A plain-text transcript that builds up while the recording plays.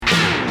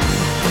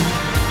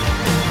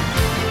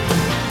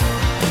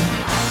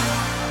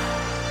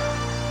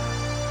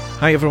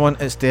Hi everyone,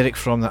 it's Derek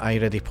from the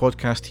iReady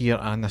podcast here,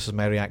 and this is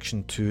my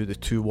reaction to the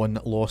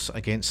 2-1 loss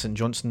against St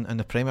Johnstone in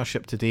the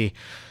Premiership today.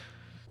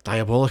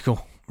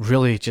 Diabolical,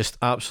 really just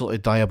absolutely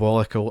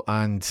diabolical.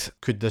 And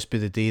could this be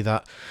the day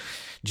that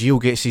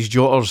Gio gets his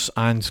jotters,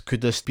 and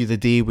could this be the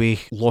day we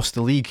lost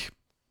the league?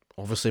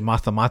 Obviously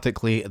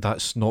mathematically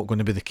that's not going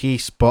to be the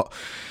case, but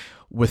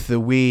with the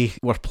way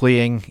we're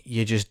playing,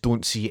 you just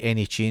don't see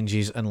any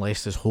changes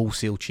unless there's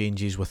wholesale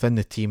changes within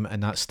the team,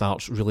 and that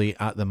starts really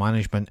at the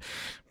management.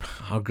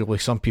 Arguably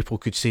some people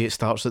could say it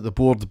starts at the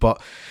board,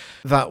 but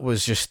that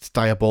was just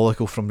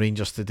diabolical from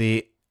Rangers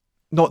today.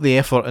 Not the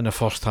effort in the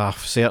first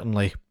half,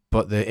 certainly,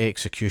 but the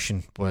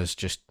execution was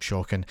just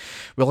shocking.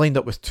 We lined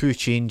up with two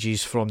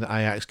changes from the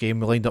Ajax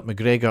game. We lined up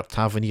McGregor,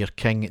 Tavernier,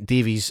 King,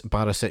 Davies,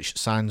 Barisic,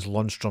 Sands,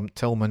 Lundstrom,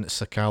 Tillman,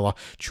 Sakala,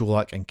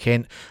 Cholak and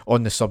Kent.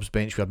 On the subs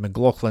bench we had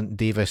McLaughlin,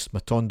 Davis,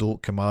 Matondo,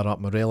 Kamara,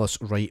 Morelos,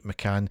 Wright,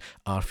 McCann,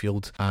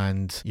 Arfield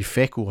and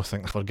Ufeko, I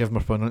think. Forgive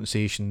my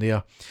pronunciation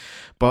there.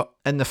 But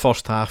in the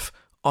first half,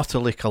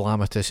 utterly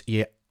calamitous,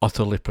 yet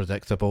utterly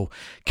predictable.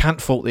 Can't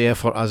fault the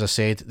effort, as I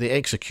said. The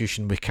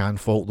execution we can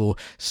fault though.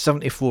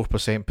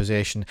 74%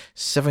 possession,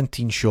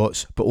 17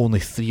 shots but only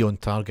 3 on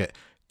target,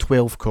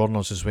 12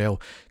 corners as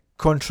well.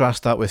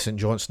 Contrast that with St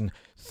Johnstone,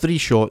 3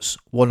 shots,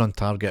 1 on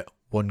target,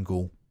 1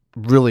 goal.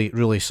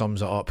 Really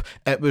sums it up.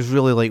 It was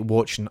really like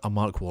watching a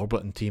Mark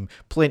Warburton team.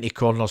 Plenty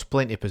corners,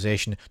 plenty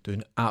possession,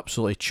 doing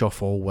absolutely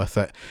chuff all with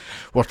it.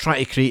 We're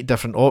trying to create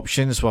different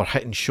options, we're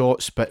hitting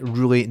shots but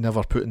really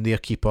never putting their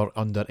keeper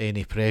under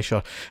any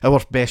pressure. Our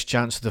best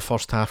chance of the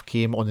first half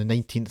came on the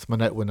 19th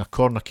minute when a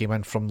corner came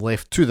in from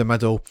left to the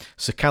middle.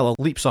 Sakala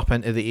leaps up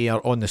into the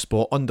air on the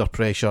spot under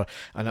pressure,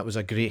 and it was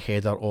a great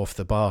header off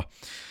the bar.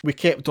 We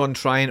kept on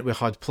trying, we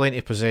had plenty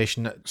of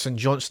possession. St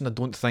Johnstone I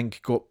don't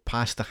think got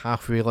past the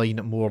halfway line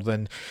more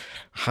than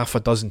half a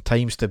dozen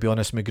times, to be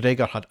honest.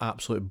 McGregor had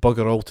absolute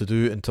bugger all to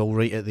do until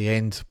right at the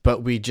end,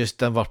 but we just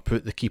never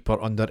put the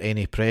keeper under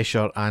any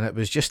pressure, and it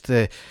was just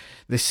the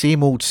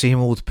same old,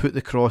 put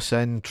the cross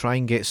in, try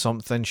and get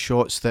something,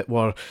 shots that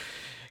were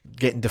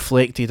getting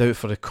deflected out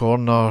for the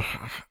corner.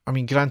 I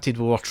mean, granted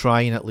we were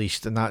trying at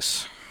least, and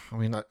that's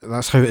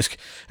how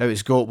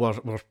it's got.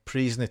 We're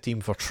praising the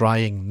team for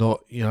trying,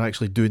 not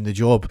actually doing the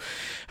job.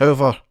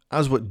 However,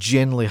 as what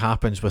generally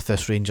happens with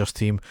this Rangers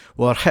team,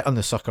 we were hit on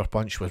the sucker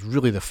punch with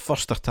really the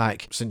first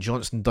attack St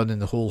Johnstone done in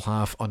the whole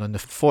half, and on the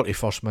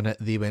 41st minute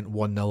they went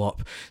 1-0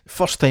 up.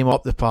 First time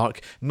up the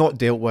park, not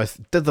dealt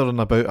with, dithering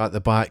about at the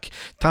back.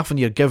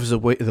 Tavernier gives the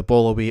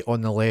ball away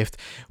on the left.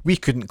 We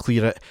couldn't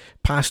clear it,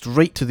 passed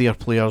right to their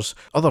players,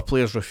 other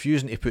players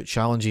refusing to put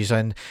challenges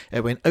in.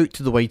 It went out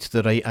to the wide to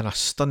the right and a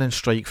stunning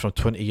strike from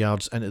 20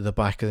 yards into the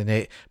back of the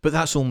net, but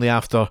that's only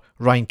after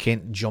Ryan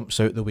Kent jumps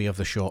out the way of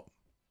the shot.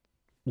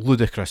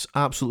 Ludicrous,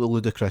 absolutely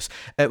ludicrous.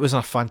 It was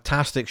a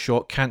fantastic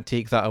shot, can't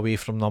take that away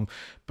from them,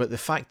 but the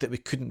fact that we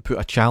couldn't put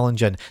a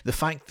challenge in, the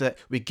fact that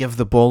we give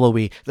the ball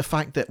away, the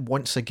fact that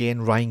once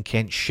again Ryan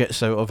Kent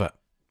shits out of it,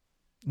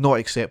 not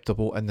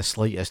acceptable in the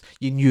slightest.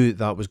 You knew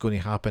that was going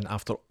to happen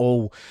after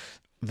all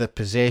the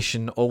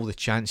possession, all the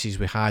chances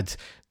we had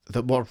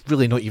that were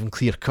really not even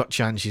clear-cut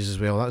chances as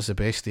well. That's the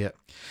best of it.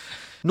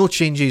 No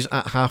changes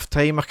at half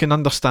time. I can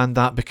understand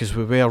that because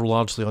we were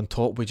largely on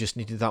top. We just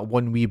needed that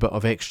one wee bit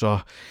of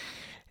extra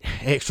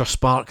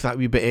spark, that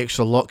wee bit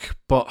extra luck,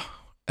 but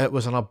it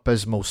was an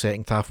abysmal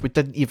second half. We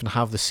didn't even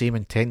have the same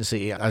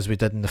intensity as we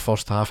did in the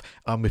first half,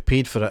 and we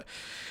paid for it.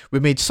 We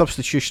made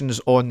substitutions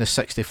on the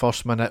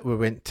 61st minute. We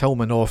went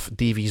Tillman off,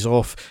 Davies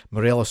off,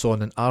 Morelos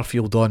on and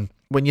Arfield on.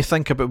 When you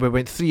think about it, we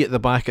went 3 at the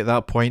back at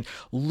that point.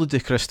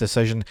 Ludicrous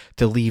decision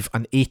to leave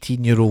an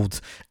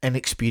 18-year-old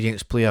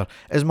inexperienced player.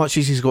 As much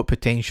as he's got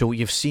potential,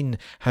 you've seen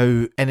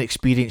how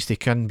inexperienced he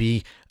can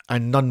be,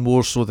 and none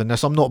more so than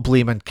this. I'm not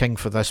blaming King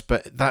for this,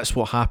 but that's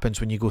what happens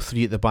when you go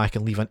 3 at the back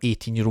and leave an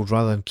 18-year-old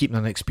rather than keeping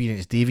an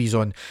experienced Davies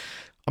on.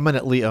 A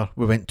minute later,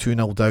 we went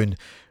 2-0 down.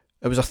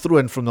 It was a throw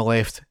in from the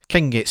left.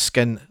 King gets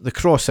skin, the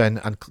cross in,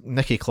 and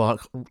Nicky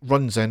Clark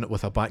runs in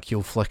with a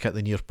backheel flick at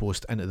the near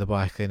post into the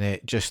back of the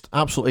net. Just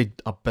absolutely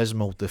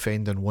abysmal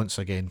defending once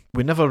again.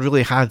 We never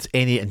really had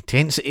any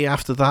intensity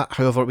after that.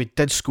 However, we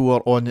did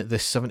score on the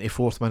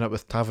 74th minute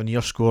with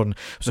Tavernier scoring.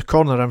 It was a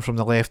corner in from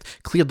the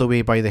left, cleared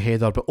away by the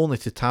header, but only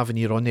to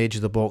Tavernier on the edge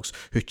of the box,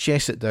 who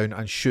chests it down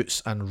and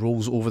shoots and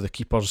rolls over the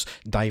keeper's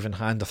diving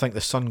hand. I think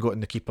the sun got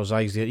in the keeper's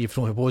eyes there, even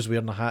though he was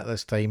wearing a hat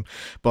this time.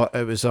 But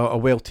it was a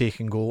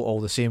well-taken goal all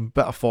the same.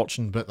 Bit of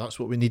fortune, but that's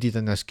what we needed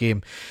in this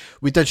game.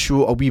 We did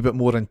show a wee bit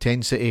more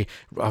intensity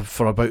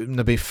for about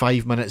maybe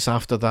 5 minutes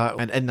after that,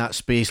 and in that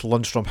space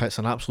Lundstrom hits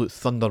an absolute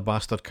thunder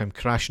bastard, come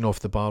crashing off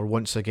the bar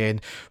once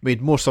again.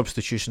 Made more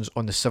substitutions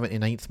on the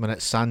 79th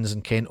minute, Sands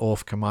and Kent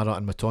off, Kamara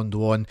and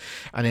Matondo on,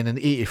 and then in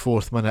the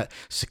 84th minute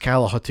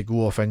Sakala had to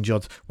go off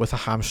injured with a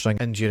hamstring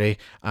injury,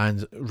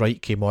 and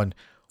Wright came on.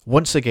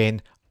 Once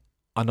again,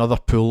 another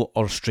pull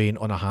or strain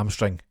on a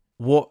hamstring.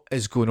 What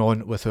is going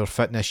on with our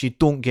fitness? You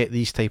don't get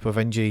these type of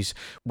injuries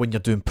when you're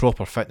doing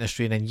proper fitness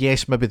training.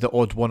 Yes, maybe the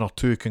odd one or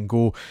two can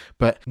go,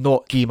 but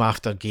not game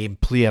after game,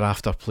 player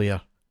after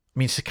player. I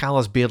mean,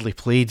 Sakala's barely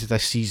played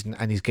this season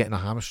and he's getting a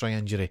hamstring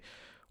injury.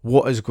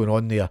 What is going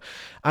on there?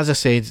 As I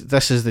said,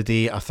 this is the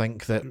day I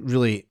think that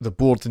really the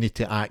board need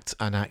to act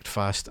and act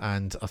fast,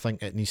 and I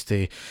think it needs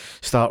to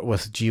start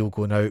with Gio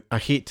going out. I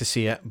hate to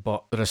say it,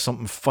 but there is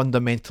something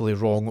fundamentally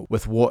wrong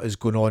with what is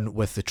going on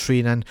with the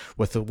training,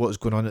 with what is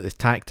going on at the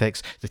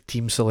tactics, the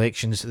team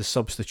selections, the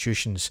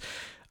substitutions.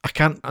 I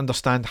can't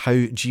understand how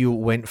Gio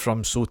went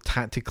from so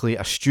tactically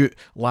astute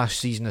last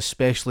season,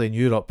 especially in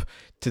Europe,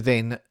 to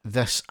then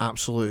this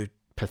absolute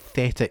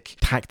pathetic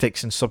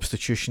tactics and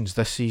substitutions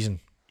this season.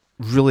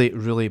 Really,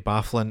 really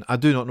baffling. I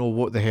do not know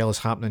what the hell is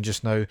happening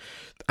just now.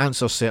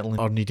 Answers certainly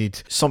are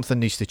needed. Something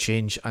needs to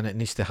change, and it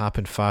needs to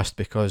happen fast,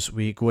 because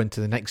we go into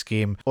the next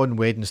game on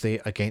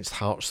Wednesday against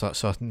Hearts.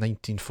 That's a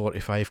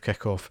 19:45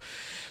 kickoff.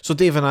 So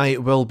Dave and I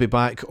will be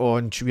back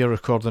we are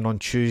recording on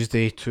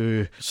Tuesday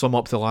to sum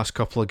up the last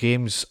couple of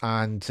games,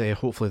 and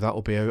hopefully that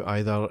will be out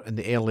either in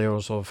the early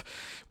hours of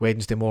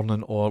Wednesday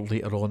morning or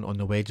later on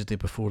the Wednesday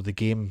before the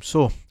game.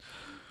 So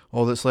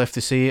all that's left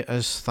to say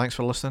is thanks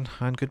for listening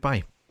and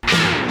goodbye.